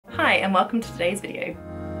Hi and welcome to today's video.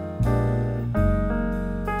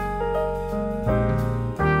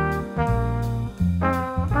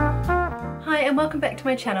 And welcome back to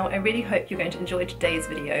my channel. I really hope you're going to enjoy today's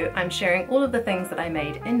video. I'm sharing all of the things that I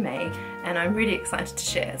made in May and I'm really excited to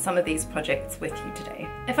share some of these projects with you today.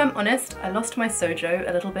 If I'm honest, I lost my sojo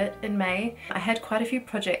a little bit in May. I had quite a few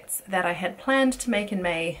projects that I had planned to make in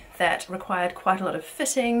May that required quite a lot of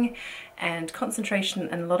fitting and concentration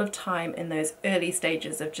and a lot of time in those early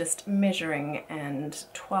stages of just measuring and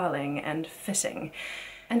toiling and fitting.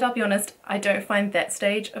 And I'll be honest, I don't find that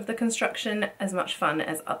stage of the construction as much fun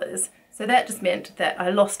as others. So that just meant that I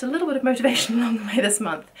lost a little bit of motivation along the way this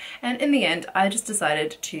month. And in the end, I just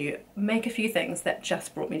decided to make a few things that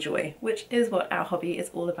just brought me joy, which is what our hobby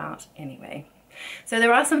is all about anyway. So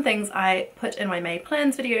there are some things I put in my May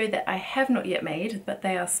plans video that I have not yet made, but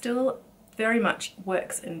they are still very much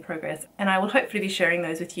works in progress. And I will hopefully be sharing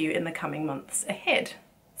those with you in the coming months ahead.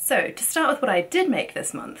 So to start with what I did make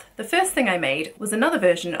this month, the first thing I made was another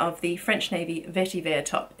version of the French Navy vetiver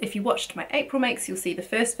top. If you watched my April makes, you'll see the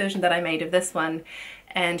first version that I made of this one,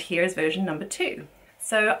 and here is version number 2.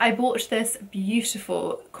 So I bought this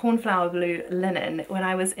beautiful cornflower blue linen when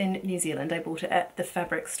I was in New Zealand. I bought it at the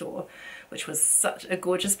fabric store, which was such a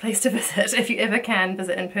gorgeous place to visit. If you ever can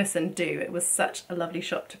visit in person, do. It was such a lovely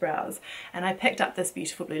shop to browse. And I picked up this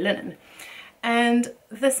beautiful blue linen. And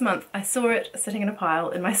this month I saw it sitting in a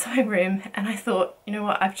pile in my sewing room and I thought, you know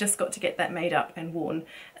what, I've just got to get that made up and worn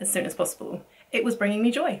as soon as possible. It was bringing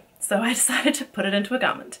me joy, so I decided to put it into a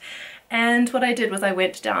garment. And what I did was I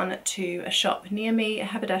went down to a shop near me, a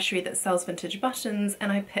haberdashery that sells vintage buttons,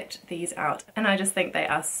 and I picked these out. And I just think they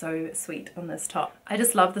are so sweet on this top. I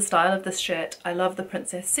just love the style of this shirt. I love the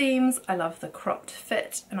princess seams, I love the cropped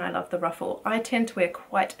fit, and I love the ruffle. I tend to wear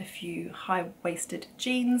quite a few high-waisted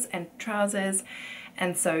jeans and trousers,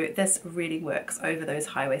 and so this really works over those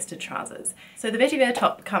high-waisted trousers. So the vetiver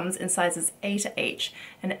top comes in sizes A to H,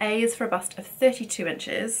 and A is for a bust of 32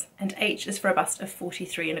 inches and H is for a bust of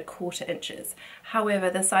 43¼ inches. However,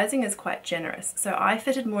 the sizing is quite generous, so I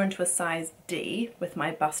fitted more into a size D with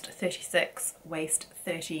my bust 36, waist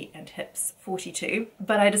 30 and hips 42,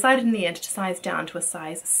 but I decided in the end to size down to a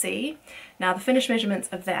size C. Now the finished measurements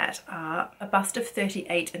of that are a bust of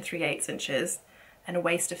 38 3/8 inches and a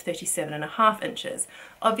waist of 37½ inches.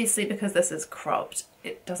 Obviously, because this is cropped,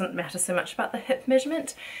 it doesn't matter so much about the hip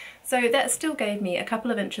measurement. So that still gave me a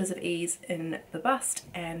couple of inches of ease in the bust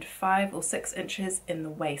and 5 or 6 inches in the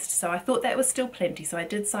waist. So I thought that was still plenty, so I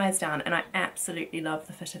did size down and I absolutely love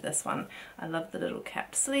the fit of this one. I love the little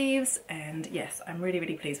capped sleeves and yes, I'm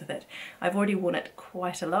really pleased with it. I've already worn it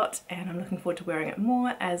quite a lot and I'm looking forward to wearing it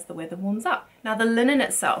more as the weather warms up. Now the linen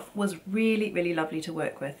itself was really lovely to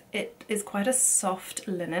work with. It is quite a soft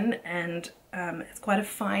linen and it's quite a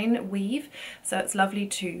fine weave, so it's lovely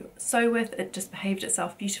to sew with. It just behaved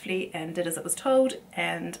itself beautifully and did as it was told,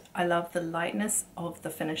 and I love the lightness of the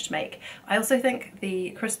finished make. I also think the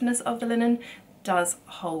crispness of the linen does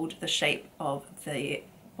hold the shape of the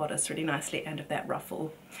bodice really nicely and of that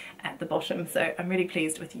ruffle at the bottom, so I'm really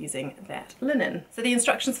pleased with using that linen. So the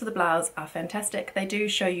instructions for the blouse are fantastic. They do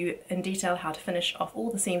show you in detail how to finish off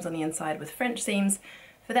all the seams on the inside with French seams.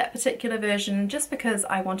 For that particular version, just because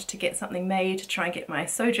I wanted to get something made to try and get my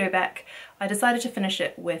sojo back, I decided to finish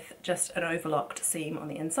it with just an overlocked seam on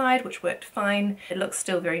the inside, which worked fine. It looks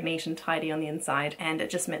still very neat and tidy on the inside, and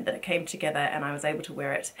it just meant that it came together and I was able to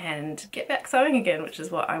wear it and get back sewing again, which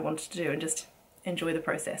is what I wanted to do, and just enjoy the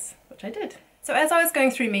process, which I did. So as I was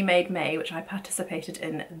going through Me Made May, which I participated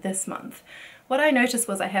in this month, what I noticed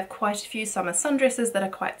was I have quite a few summer sundresses that are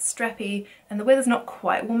quite strappy, and the weather's not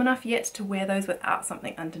quite warm enough yet to wear those without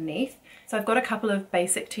something underneath. So I've got a couple of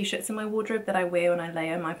basic t-shirts in my wardrobe that I wear when I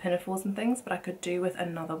layer my pinafores and things, but I could do with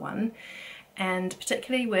another one. And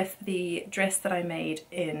particularly with the dress that I made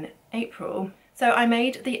in April. So I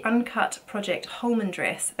made the uncut project Holman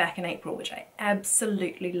dress back in April, which I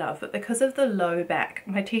absolutely love, but because of the low back,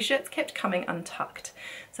 my t-shirts kept coming untucked.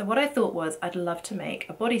 So what I thought was I'd love to make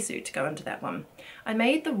a bodysuit to go into that one. I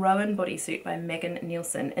made the Rowan bodysuit by Megan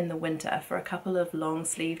Nielsen in the winter for a couple of long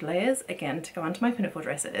sleeved layers, again to go onto my pinafore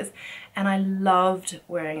dresses, and I loved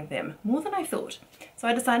wearing them, more than I thought. So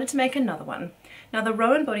I decided to make another one. Now the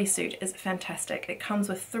Rowan bodysuit is fantastic. It comes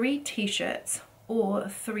with 3 t-shirts or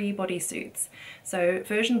 3 bodysuits. So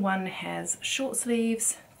version 1 has short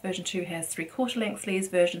sleeves, version 2 has 3/4 length sleeves,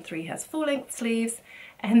 version 3 has full length sleeves,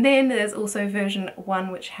 and then there's also version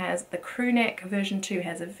 1 which has the crew neck, version 2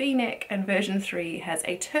 has a V-neck, and version 3 has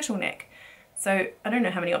a turtleneck. So I don't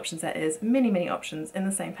know how many options that is, many options in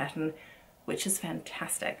the same pattern. which is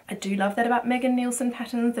fantastic. I do love that about Megan Nielsen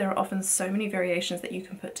patterns. There are often so many variations that you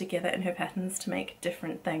can put together in her patterns to make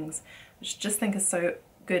different things, which I just think is so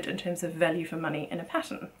good in terms of value for money in a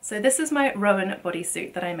pattern. So this is my Rowan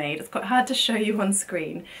bodysuit that I made. It's quite hard to show you on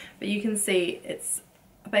screen, but you can see it's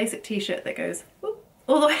a basic t-shirt that goes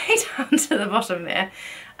all the way down to the bottom there.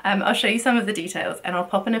 I'll show you some of the details and I'll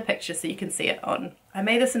pop in a picture so you can see it on. I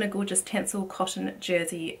made this in a gorgeous tencel cotton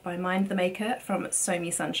jersey by Mind the Maker from So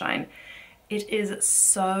Me Sunshine. It is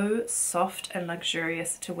so soft and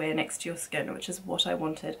luxurious to wear next to your skin, which is what I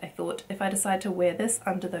wanted. I thought if I decide to wear this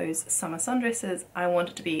under those summer sundresses, I want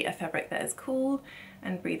it to be a fabric that is cool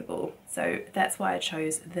and breathable. So that's why I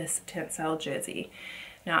chose this tencel jersey.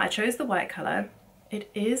 Now I chose the white colour. It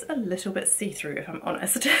is a little bit see-through if I'm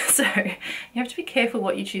honest, so you have to be careful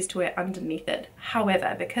what you choose to wear underneath it.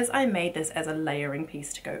 However, because I made this as a layering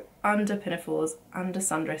piece to go under pinafores, under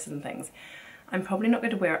sundresses and things, I'm probably not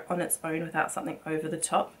going to wear it on its own without something over the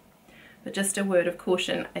top. But just a word of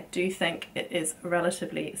caution, I do think it is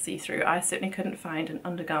relatively see-through. I certainly couldn't find an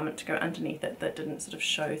undergarment to go underneath it that didn't sort of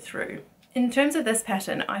show through. In terms of this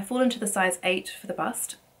pattern, I fall into the size 8 for the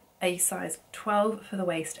bust, a size 12 for the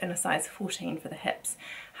waist and a size 14 for the hips.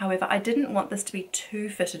 However, I didn't want this to be too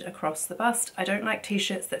fitted across the bust. I don't like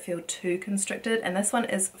t-shirts that feel too constricted, and this one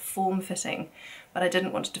is form-fitting, but I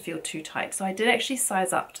didn't want it to feel too tight. So I did actually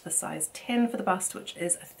size up to the size 10 for the bust, which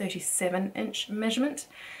is a 37-inch measurement,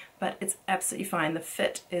 but it's absolutely fine. The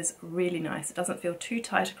fit is really nice. It doesn't feel too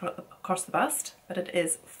tight across the bust, but it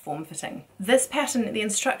is form-fitting. This pattern, the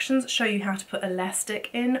instructions show you how to put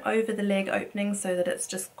elastic in over the leg opening so that it's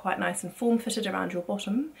just quite nice and form-fitted around your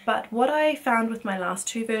bottom. But what I found with my last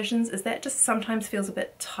two versions is that just sometimes feels a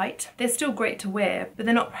bit tight. They're still great to wear, but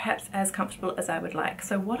they're not perhaps as comfortable as I would like.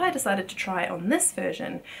 So what I decided to try on this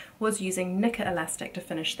version was using knicker elastic to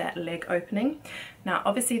finish that leg opening. Now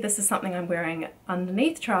obviously this is something I'm wearing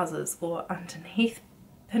underneath trousers or underneath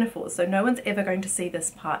pinafores, so no one's ever going to see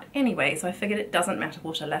this part anyway, so I figured it doesn't matter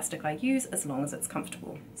what elastic I use as long as it's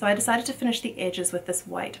comfortable. So I decided to finish the edges with this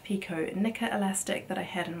white Pico knicker elastic that I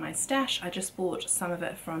had in my stash. I just bought some of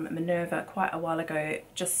it from Minerva quite a while ago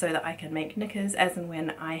just so that I can make knickers as and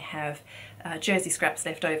when I have jersey scraps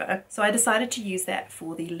left over. So I decided to use that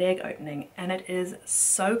for the leg opening, and it is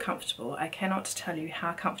so comfortable. I cannot tell you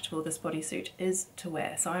how comfortable this bodysuit is to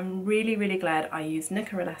wear. So I'm really, really glad I used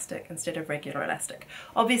knicker elastic instead of regular elastic.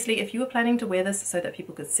 Obviously, if you were planning to wear this so that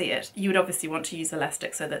people could see it, you would obviously want to use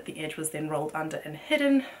elastic so that the edge was then rolled under and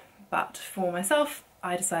hidden. But for myself,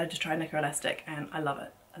 I decided to try knicker elastic and I love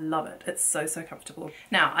it. I love it. It's so, so comfortable.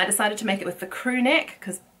 Now, I decided to make it with the crew neck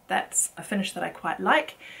because that's a finish that I quite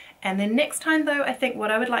like. And then next time though, I think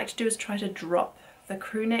what I would like to do is try to drop the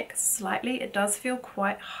crew neck slightly. It does feel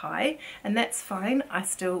quite high and that's fine. I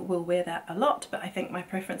still will wear that a lot, but I think my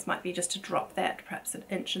preference might be just to drop that perhaps an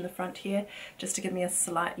inch in the front here, just to give me a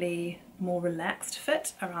slightly more relaxed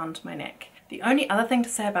fit around my neck. The only other thing to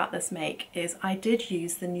say about this make is I did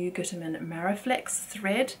use the new Gutermann Mariflex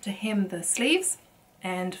thread to hem the sleeves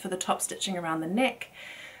and for the top stitching around the neck,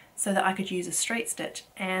 so that I could use a straight stitch,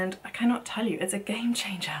 and I cannot tell you, it's a game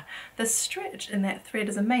changer. The stretch in that thread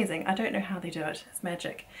is amazing. I don't know how they do it, it's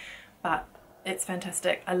magic, but it's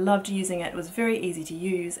fantastic. I loved using it. It was very easy to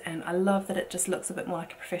use, and I love that it just looks a bit more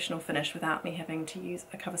like a professional finish without me having to use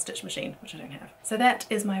a cover stitch machine, which I don't have. So that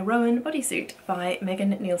is my Rowan bodysuit by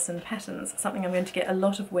Megan Nielsen Patterns, something I'm going to get a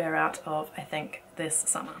lot of wear out of, I think, this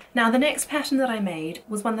summer. Now the next pattern that I made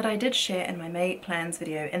was one that I did share in my May plans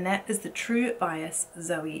video, and that is the True Bias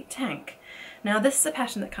Zoe tank. Now this is a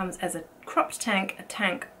pattern that comes as a cropped tank, a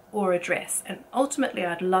tank, or a dress, and ultimately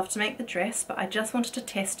I'd love to make the dress, but I just wanted to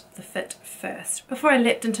test the fit first before I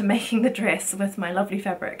leapt into making the dress with my lovely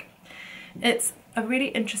fabric. It's a really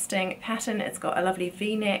interesting pattern. It's got a lovely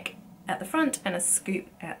V-neck at the front and a scoop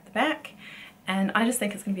at the back, and I just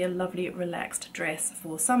think it's going to be a lovely relaxed dress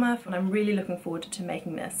for summer, and I'm really looking forward to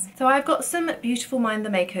making this. So I've got some beautiful Mind the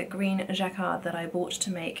Maker green jacquard that I bought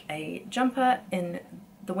to make a jumper in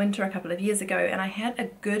the winter a couple of years ago, and I had a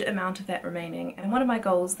good amount of that remaining, and one of my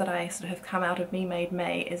goals that I sort of have come out of Me Made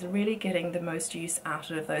May is really getting the most use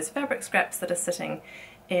out of those fabric scraps that are sitting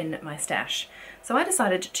in my stash. So I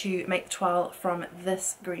decided to make the toile from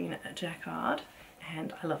this green jacquard,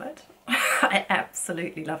 and I love it. I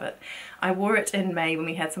absolutely love it. I wore it in May when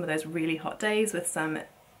we had some of those really hot days with some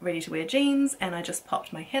ready-to-wear jeans, and I just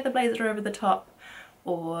popped my heather blazer over the top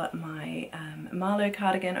or my Marlowe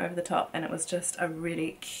cardigan over the top, and it was just a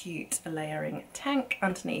really cute layering tank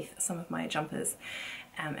underneath some of my jumpers.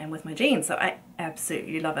 and with my jeans, so I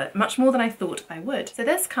absolutely love it, much more than I thought I would. So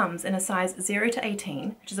this comes in a size 0 to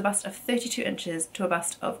 18, which is a bust of 32 inches to a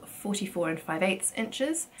bust of 44 5/8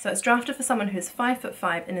 inches. So it's drafted for someone who's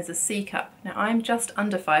 5'5" and is a C cup. Now I'm just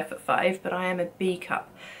under 5'5", but I am a B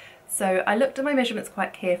cup. So I looked at my measurements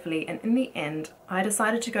quite carefully, and in the end I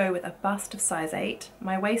decided to go with a bust of size 8.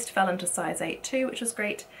 My waist fell into size 8 too, which was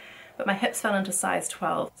great, but my hips fell into size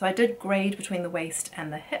 12. So I did grade between the waist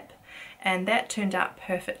and the hip, and that turned out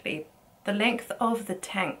perfectly. The length of the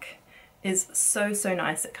tank is so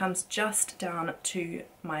nice. It comes just down to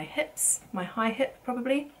my hips, my high hip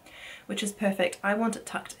probably, which is perfect. I want it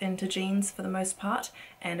tucked into jeans for the most part,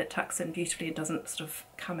 and it tucks in beautifully. It doesn't sort of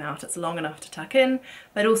come out. It's long enough to tuck in,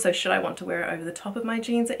 but also should I want to wear it over the top of my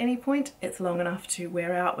jeans at any point, it's long enough to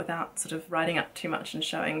wear out without sort of riding up too much and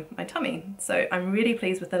showing my tummy. So I'm really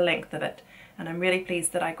pleased with the length of it, and I'm really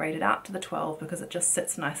pleased that I graded out to the 12 because it just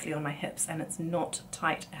sits nicely on my hips and it's not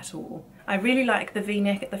tight at all. I really like the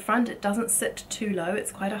v-neck at the front. It doesn't sit too low.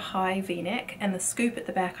 It's quite a high v-neck, and the scoop at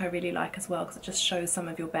the back I really like as well because it just shows some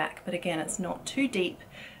of your back, but again it's not too deep,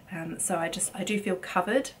 so I do feel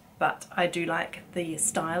covered, but I do like the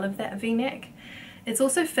style of that v-neck. It's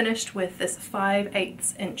also finished with this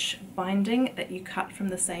 5/8 inch binding that you cut from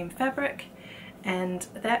the same fabric, and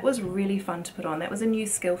that was really fun to put on. That was a new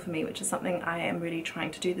skill for me, which is something I am really trying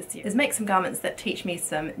to do this year, is make some garments that teach me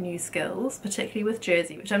some new skills, particularly with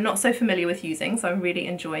jersey, which I'm not so familiar with using, so I'm really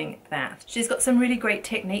enjoying that. She's got some really great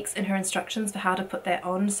techniques in her instructions for how to put that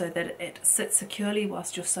on so that it sits securely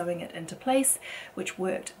whilst you're sewing it into place, which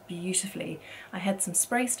worked beautifully. I had some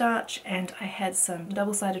spray starch and I had some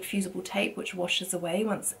double-sided fusible tape which washes away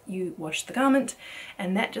once you wash the garment,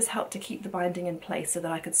 and that just helped to keep the binding in place so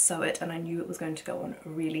that I could sew it, and I knew it was going to go on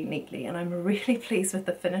really neatly, and I'm really pleased with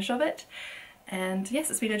the finish of it. And yes,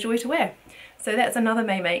 it's been a joy to wear. So that's another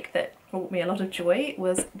May make that brought me a lot of joy,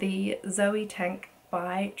 was the Zoe tank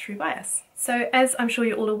by Tribulations. So as I'm sure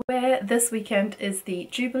you're all aware, this weekend is the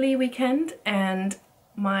Jubilee weekend, and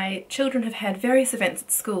my children have had various events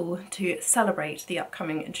at school to celebrate the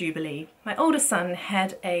upcoming Jubilee. My oldest son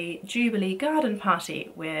had a Jubilee garden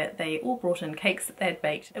party where they all brought in cakes that they'd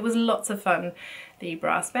baked. It was lots of fun. The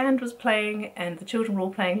brass band was playing and the children were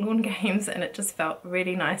all playing lawn games, and it just felt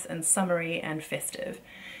really nice and summery and festive.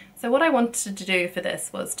 So what I wanted to do for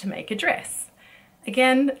this was to make a dress.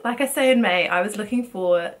 Again, like I say in May, I was looking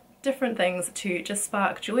for different things to just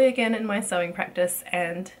spark joy again in my sewing practice,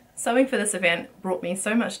 and sewing for this event brought me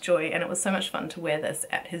so much joy, and it was so much fun to wear this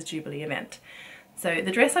at his Jubilee event. So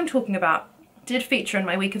the dress I'm talking about did feature in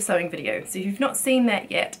my week of sewing video, so if you've not seen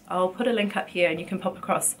that yet, I'll put a link up here and you can pop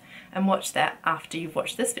across and watch that after you've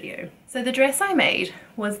watched this video. So the dress I made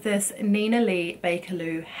was this Nina Lee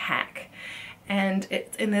Bakerloo hack, and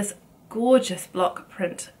it's in this gorgeous block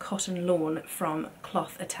print cotton lawn from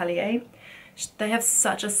Cloth Atelier. They have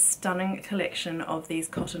such a stunning collection of these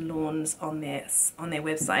cotton lawns on their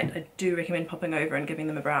website. I do recommend popping over and giving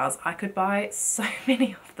them a browse. I could buy so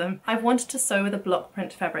many of them. I've wanted to sew with a block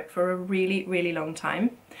print fabric for a really long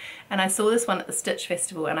time, and I saw this one at the Stitch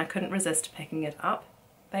Festival and I couldn't resist picking it up.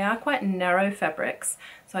 They are quite narrow fabrics,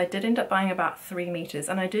 so I did end up buying about 3 meters,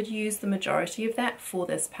 and I did use the majority of that for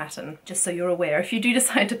this pattern, just so you're aware if you do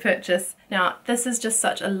decide to purchase. Now, this is just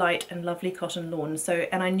such a light and lovely cotton lawn,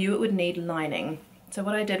 and I knew it would need lining. So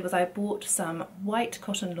what I did was I bought some white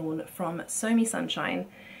cotton lawn from Sew Me Sunshine,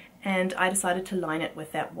 and I decided to line it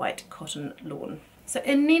with that white cotton lawn. So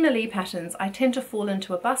in Nina Lee patterns, I tend to fall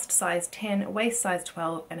into a bust size 10, a waist size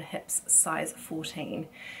 12, and a hips size 14.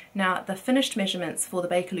 Now, the finished measurements for the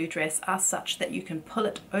Bakerloo dress are such that you can pull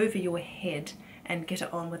it over your head and get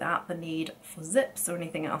it on without the need for zips or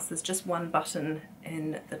anything else. There's just one button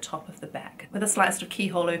in the top of the back with a slight sort of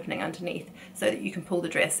keyhole opening underneath so that you can pull the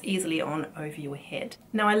dress easily on over your head.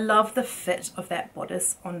 Now, I love the fit of that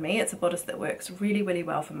bodice on me. It's a bodice that works really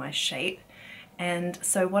well for my shape. And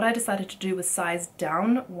so what I decided to do was size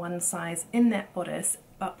down one size in that bodice,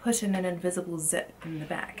 but put in an invisible zip in the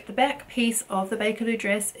back. The back piece of the Bakerloo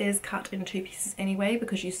dress is cut in 2 pieces anyway,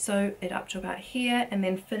 because you sew it up to about here and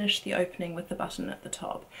then finish the opening with the button at the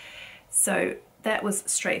top. So that was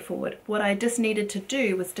straightforward. What I just needed to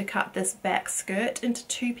do was to cut this back skirt into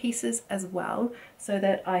 2 pieces as well, so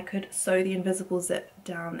that I could sew the invisible zip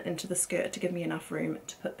down into the skirt to give me enough room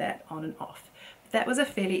to put that on and off. That was a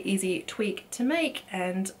fairly easy tweak to make,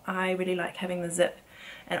 and I really like having the zip,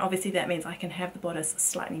 and obviously that means I can have the bodice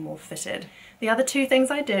slightly more fitted. The other 2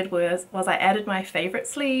 things I did was I added my favourite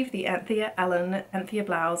sleeve, the Anthea Allen Anthea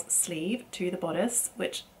Blouse sleeve, to the bodice,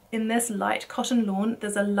 which in this light cotton lawn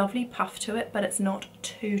there's a lovely puff to it, but it's not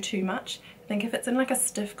too much. think if it's in like a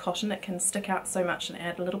stiff cotton it can stick out so much and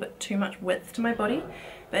add a little bit too much width to my body,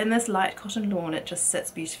 but in this light cotton lawn it just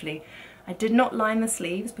sits beautifully. I did not line the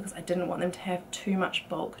sleeves because I didn't want them to have too much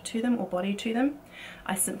bulk to them or body to them.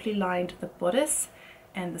 I simply lined the bodice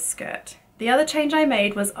and the skirt. The other change I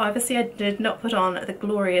made was, obviously I did not put on the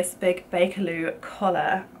glorious big Bakerloo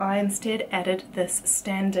collar. I instead added this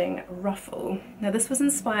standing ruffle. Now this was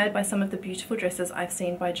inspired by some of the beautiful dresses I've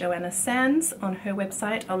seen by Joanna Sands on her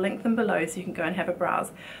website. I'll link them below so you can go and have a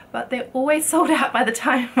browse. But they're always sold out by the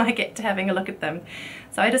time I get to having a look at them.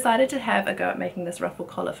 So I decided to have a go at making this ruffle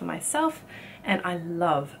collar for myself, and I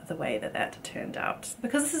love the way that that turned out.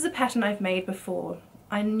 Because this is a pattern I've made before,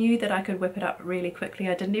 I knew that I could whip it up really quickly.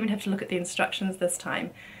 I didn't even have to look at the instructions this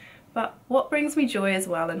time. But what brings me joy as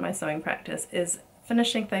well in my sewing practice is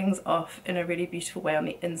finishing things off in a really beautiful way on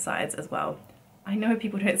the insides as well. I know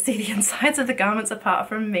people don't see the insides of the garments apart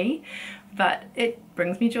from me, but it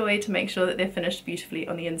brings me joy to make sure that they're finished beautifully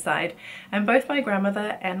on the inside. And both my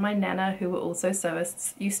grandmother and my nana, who were also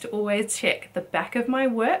sewists, used to always check the back of my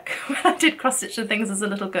work when I did cross stitch and things as a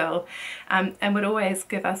little girl, and would always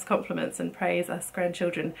give us compliments and praise us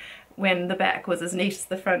grandchildren when the back was as neat as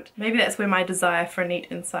the front. Maybe that's where my desire for a neat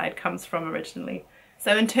inside comes from originally.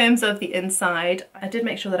 So in terms of the inside, I did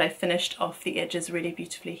make sure that I finished off the edges really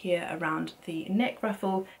beautifully here around the neck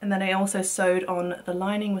ruffle, and then I also sewed on the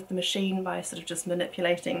lining with the machine by sort of just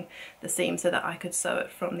manipulating the seam so that I could sew it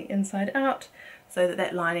from the inside out, so that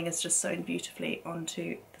that lining is just sewn beautifully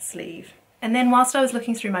onto the sleeve. And then whilst I was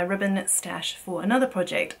looking through my ribbon stash for another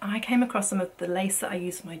project, I came across some of the lace that I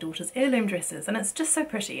use for my daughter's heirloom dresses, and it's just so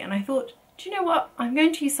pretty, and I thought, do you know what, I'm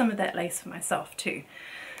going to use some of that lace for myself too.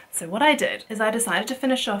 So what I did is I decided to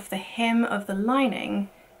finish off the hem of the lining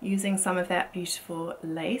using some of that beautiful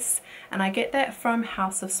lace, and I get that from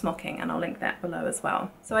House of Smocking, and I'll link that below as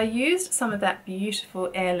well. So I used some of that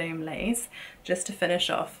beautiful heirloom lace just to finish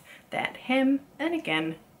off that hem, and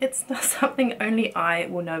again, it's not something only I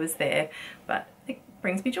will know is there, but it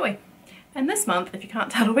brings me joy. And this month, if you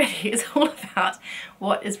can't tell already, is all about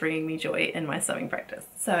what is bringing me joy in my sewing practice.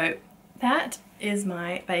 So that is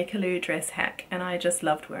my Bakerloo dress hack, and I just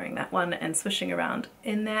loved wearing that one and swishing around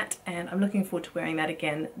in that, and I'm looking forward to wearing that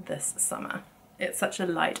again this summer. It's such a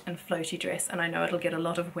light and floaty dress, and I know it'll get a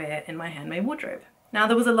lot of wear in my handmade wardrobe. Now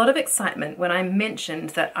there was a lot of excitement when I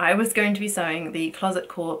mentioned that I was going to be sewing the Closet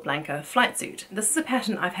Core Blanca flight suit. This is a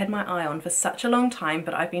pattern I've had my eye on for such a long time,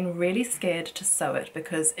 but I've been really scared to sew it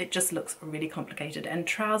because it just looks really complicated, and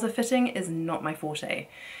trouser fitting is not my forte.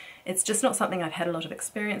 It's just not something I've had a lot of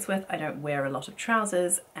experience with. I don't wear a lot of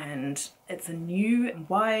trousers, and it's a new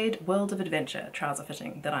wide world of adventure, trouser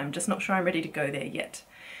fitting, that I'm just not sure I'm ready to go there yet.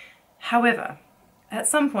 However, at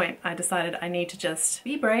some point I decided I need to just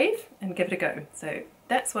be brave and give it a go. So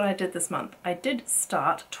that's what I did this month. I did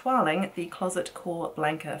start toiling the Closet Core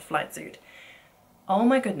Blanca flight suit. Oh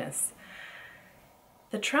my goodness.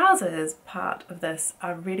 The trousers part of this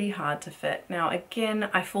are really hard to fit. Now again,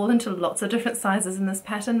 I fall into lots of different sizes in this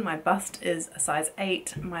pattern. My bust is a size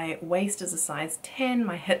 8, my waist is a size 10,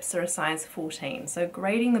 my hips are a size 14. So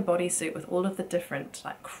grading the bodysuit with all of the different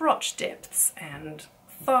like crotch depths and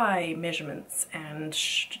thigh measurements and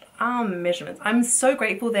arm measurements. I'm so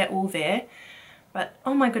grateful they're all there, but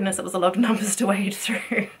oh my goodness, it was a lot of numbers to wade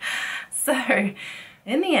through. So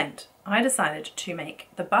in the end, I decided to make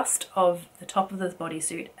the bust of the top of this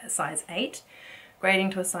bodysuit a size 8, grading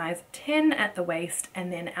to a size 10 at the waist,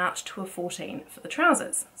 and then out to a 14 for the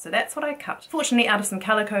trousers. So that's what I cut. Fortunately out of some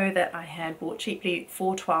calico that I had bought cheaply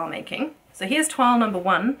for toile making. So here's toile number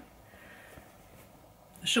 1.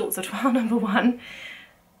 The shorts of toile number 1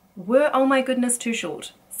 were, oh my goodness, too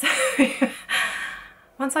short. So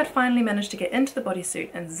once I'd finally managed to get into the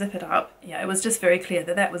bodysuit and zip it up, yeah, it was just very clear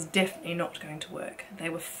that that was definitely not going to work. They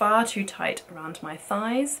were far too tight around my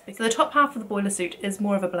thighs. So the top half of the boiler suit is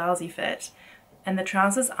more of a blousey fit, and the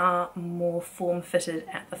trousers are more form-fitted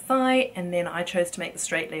at the thigh, and then I chose to make the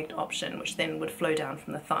straight-legged option, which then would flow down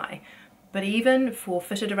from the thigh. But even for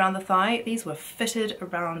fitted around the thigh, these were fitted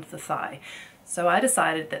around the thigh. So I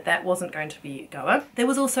decided that that wasn't going to be a goer. There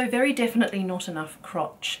was also very definitely not enough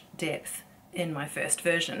crotch depth in my first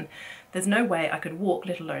version. There's no way I could walk,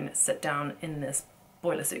 let alone sit down in this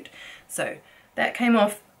boiler suit. So that came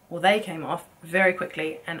off, or they came off very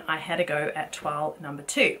quickly, and I had a go at toile number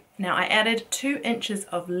 2. Now I added 2 inches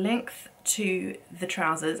of length to the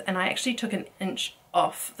trousers, and I actually took an inch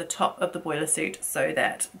off the top of the boiler suit so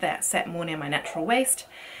that that sat more near my natural waist.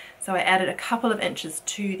 So I added a couple of inches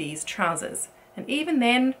to these trousers, and even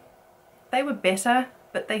then they were better,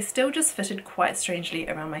 but they still just fitted quite strangely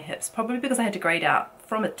around my hips, probably because I had to grade out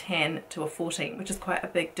from a 10 to a 14, which is quite a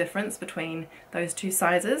big difference between those two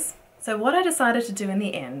sizes. So what I decided to do in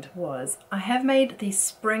the end was, I have made the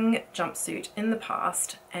spring jumpsuit in the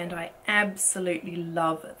past and I absolutely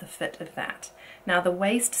love the fit of that. Now the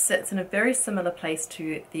waist sits in a very similar place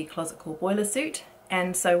to the closet core boiler suit,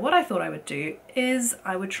 and so what I thought I would do is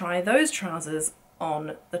I would try those trousers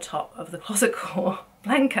on the top of the closet core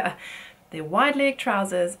blanket. They're wide leg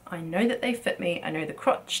trousers, I know that they fit me, I know the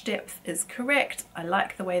crotch depth is correct, I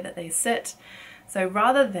like the way that they sit. So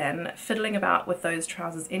rather than fiddling about with those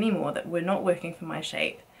trousers anymore that were not working for my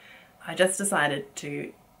shape, I just decided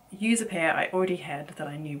to use a pair I already had that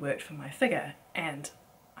I knew worked for my figure, and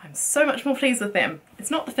I'm so much more pleased with them.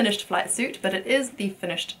 It's not the finished flight suit, but it is the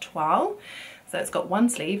finished toile. So it's got one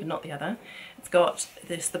sleeve and not the other. It's got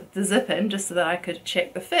the zip in just so that I could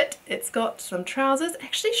check the fit. It's got some trousers,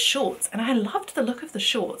 actually shorts, and I loved the look of the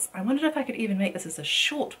shorts. I wondered if I could even make this as a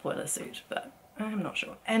short boiler suit, but I'm not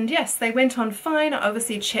sure. And yes, they went on fine. I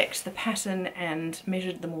obviously checked the pattern and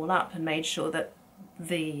measured them all up and made sure that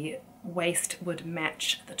the waist would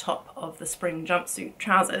match the top of the spring jumpsuit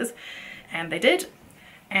trousers, and they did.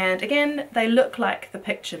 And again, they look like the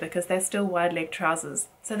picture because they're still wide leg trousers.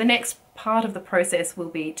 So the next part of the process will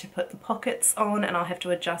be to put the pockets on, and I'll have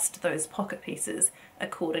to adjust those pocket pieces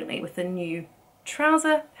accordingly with the new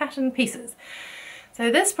trouser pattern pieces. So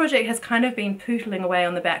this project has kind of been pootling away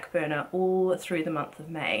on the back burner all through the month of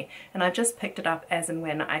May, and I've just picked it up as and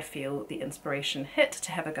when I feel the inspiration hit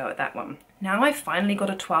to have a go at that one. Now I've finally got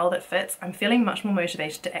a toile that fits, I'm feeling much more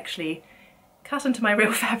motivated to actually cut into my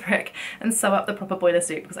real fabric and sew up the proper boiler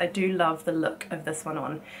suit, because I do love the look of this one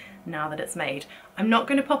on now that it's made. I'm not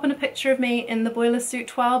going to pop in a picture of me in the boiler suit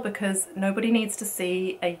toile because nobody needs to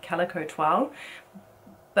see a calico toile,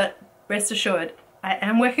 but rest assured I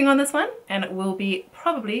am working on this one, and it will be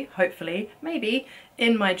probably, hopefully, maybe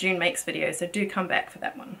in my June makes video, so do come back for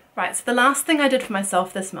that one. Right, so the last thing I did for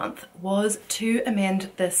myself this month was to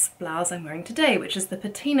amend this blouse I'm wearing today, which is the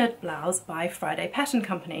patina blouse by Friday Pattern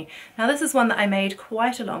Company. Now this is one that I made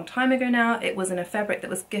quite a long time ago now. It was in a fabric that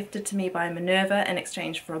was gifted to me by Minerva in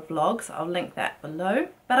exchange for a blog, so I'll link that below.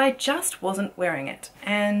 But I just wasn't wearing it,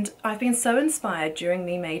 and I've been so inspired during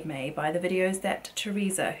Me Made May by the videos that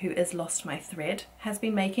Theresa, who is Lost My Thread, has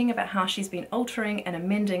been making about how she's been altering and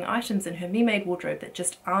amending items in her Me Made wardrobe that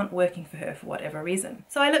just aren't working for her for whatever reason.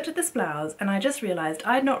 So I looked at this blouse and I just realised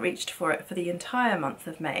I'd not reached for it for the entire month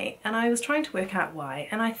of May, and I was trying to work out why,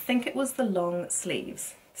 and I think it was the long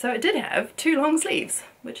sleeves. So it did have two long sleeves,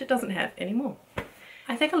 which it doesn't have anymore.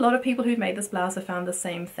 I think a lot of people who've made this blouse have found the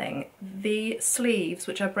same thing. The sleeves,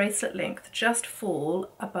 which are bracelet length, just fall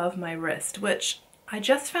above my wrist, which I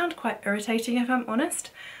just found quite irritating, if I'm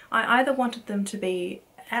honest. I either wanted them to be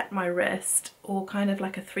at my wrist or kind of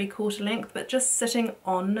like a 3/4 length, but just sitting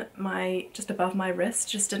on my, just above my wrist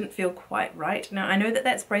just didn't feel quite right. Now I know that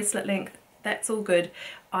that's bracelet length, that's all good,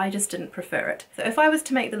 I just didn't prefer it. So if I was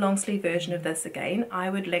to make the long sleeve version of this again, I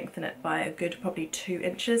would lengthen it by a good probably 2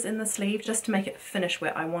 inches in the sleeve just to make it finish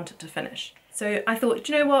where I want it to finish. So I thought,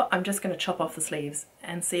 do you know what, I'm just going to chop off the sleeves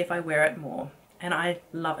and see if I wear it more. And I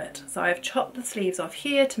love it. So I've chopped the sleeves off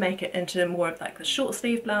here to make it into more of like the short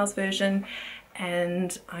sleeve blouse version,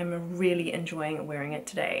 and I'm really enjoying wearing it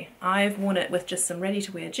today. I've worn it with just some ready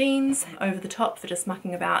to wear jeans over the top for just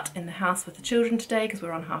mucking about in the house with the children today because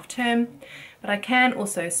we're on half term, but I can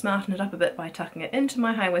also smarten it up a bit by tucking it into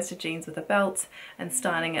my high-waisted jeans with a belt and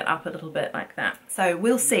styling it up a little bit like that. So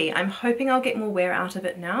we'll see. I'm hoping I'll get more wear out of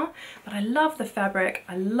it now, but I love the fabric,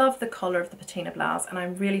 I love the collar of the patina blouse, and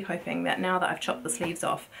I'm really hoping that now that I've chopped the sleeves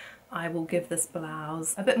off, I will give this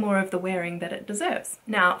blouse a bit more of the wearing that it deserves.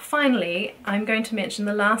 Now finally, I'm going to mention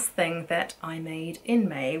the last thing that I made in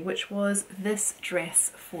May, which was this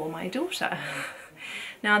dress for my daughter.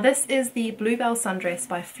 Now this is the Bluebell sundress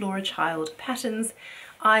by Flora Child Patterns.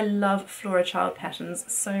 I love Flora Child patterns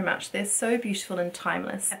so much. They're so beautiful and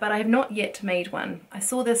timeless, but I have not yet made one. I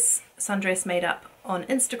saw this sundress made up on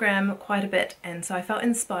Instagram quite a bit, and so I felt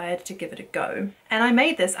inspired to give it a go. And I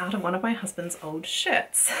made this out of one of my husband's old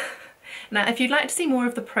shirts. Now, if you'd like to see more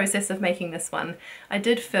of the process of making this one, I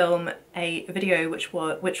did film a video which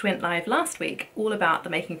went live last week all about the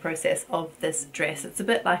making process of this dress. It's a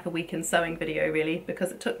bit like a weekend sewing video really,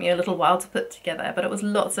 because it took me a little while to put together, but it was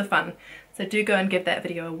lots of fun. So do go and give that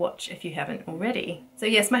video a watch if you haven't already. So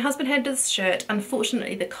yes, my husband had this shirt.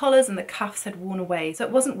 Unfortunately, the collars and the cuffs had worn away, so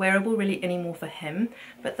it wasn't wearable really anymore for him,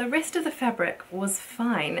 but the rest of the fabric was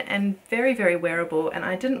fine and very, very wearable, and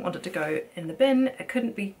I didn't want it to go in the bin. It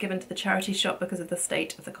couldn't be given to the charity shop because of the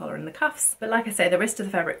state of the collar and the cuffs. But like I say, the rest of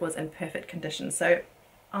the fabric was in perfect condition. So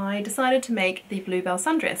I decided to make the Bluebell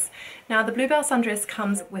sundress. Now the Bluebell sundress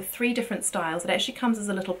comes with 3 different styles. It actually comes as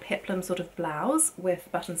a little peplum sort of blouse with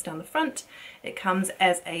buttons down the front. It comes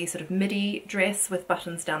as a sort of midi dress with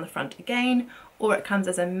buttons down the front again, or it comes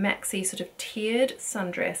as a maxi sort of tiered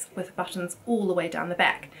sundress with buttons all the way down the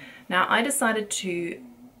back. Now I decided to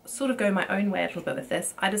sort of go my own way a little bit with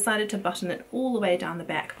this. I decided to button it all the way down the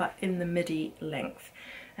back but in the midi length.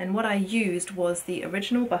 And what I used was the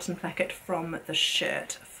original button placket from the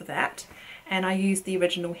shirt for that, and I used the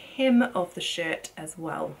original hem of the shirt as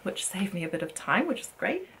well, which saved me a bit of time, which is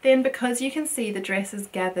great. Then because you can see the dress is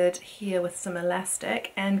gathered here with some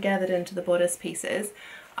elastic and gathered into the bodice pieces,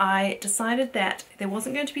 I decided that there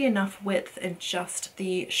wasn't going to be enough width in just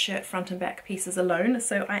the shirt front and back pieces alone,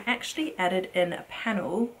 so I actually added in a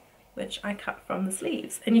panel which I cut from the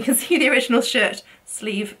sleeves, and you can see the original shirt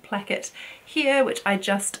sleeve placket here, which I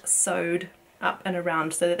just sewed up and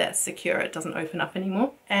around so that that's secure, it doesn't open up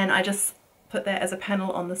anymore, and I just put that as a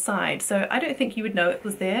panel on the side, so I don't think you would know it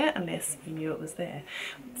was there unless you knew it was there.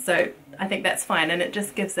 So I think that's fine, and it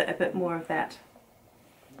just gives it a bit more of that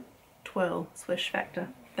twirl swish factor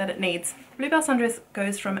that it needs. Bluebell sundress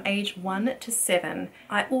goes from age 1 to 7.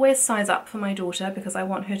 I always size up for my daughter because I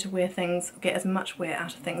want her to wear things, get as much wear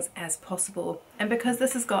out of things as possible. And because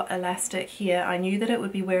this has got elastic here, I knew that it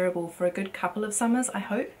would be wearable for a good couple of summers, I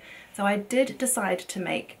hope. So I did decide to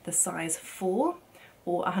make the size 4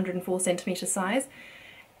 or 104 centimeter size.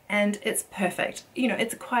 And it's perfect. You know,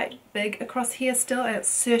 it's quite big across here still, and it's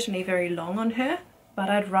certainly very long on her, but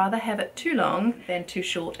I'd rather have it too long than too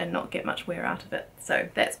short and not get much wear out of it. So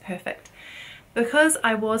that's perfect. Because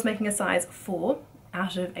I was making a size 4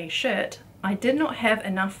 out of a shirt, I did not have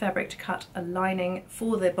enough fabric to cut a lining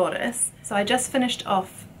for the bodice. So I just finished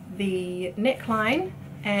off the neckline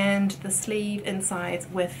and the sleeve insides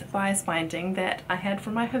with bias binding that I had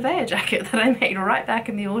from my Hevea jacket that I made right back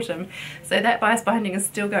in the autumn. So that bias binding is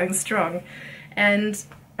still going strong, and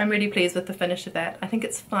I'm really pleased with the finish of that. I think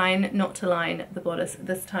it's fine not to line the bodice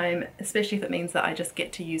this time, especially if it means that I just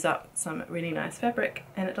get to use up some really nice fabric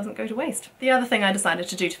and it doesn't go to waste. The other thing I decided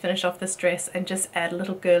to do to finish off this dress and just add a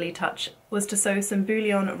little girly touch was to sew some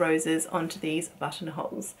bouillon roses onto these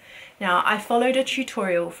buttonholes. Now I followed a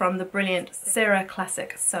tutorial from the brilliant Sarah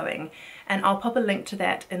Classic Sewing, and I'll pop a link to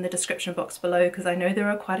that in the description box below because I know there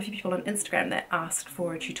are quite a few people on Instagram that asked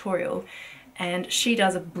for a tutorial. And she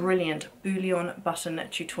does a brilliant bouillon button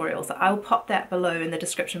tutorial, so I'll pop that below in the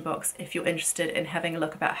description box if you're interested in having a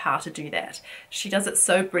look about how to do that. She does it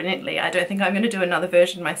so brilliantly. I don't think I'm going to do another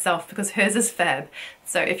version myself because hers is fab.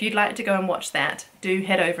 So if you'd like to go and watch that, do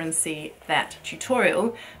head over and see that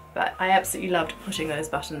tutorial. But I absolutely loved putting those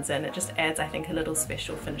buttons in. It just adds, I think, a little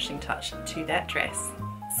special finishing touch to that dress.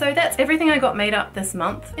 So that's everything I got made up this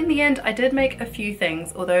month. In the end, I did make a few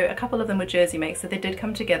things, although a couple of them were jersey makes, so they did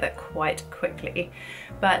come together quite quickly.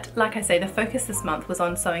 But like I say, the focus this month was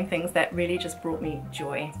on sewing things that really just brought me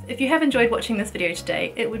joy. If you have enjoyed watching this video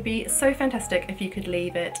today, it would be so fantastic if you could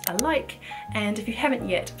leave it a like, and if you haven't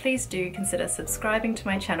yet, please do consider subscribing to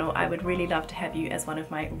my channel. I would really love to have you as one of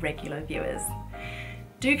my regular viewers.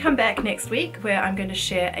 Do come back next week where I'm going to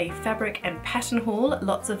share a fabric and pattern haul,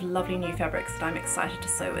 lots of lovely new fabrics that I'm excited to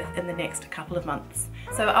sew with in the next couple of months.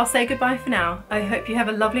 So I'll say goodbye for now. I hope you have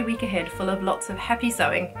a lovely week ahead full of lots of happy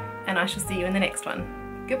sewing, and I shall see you in the next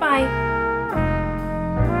one. Goodbye!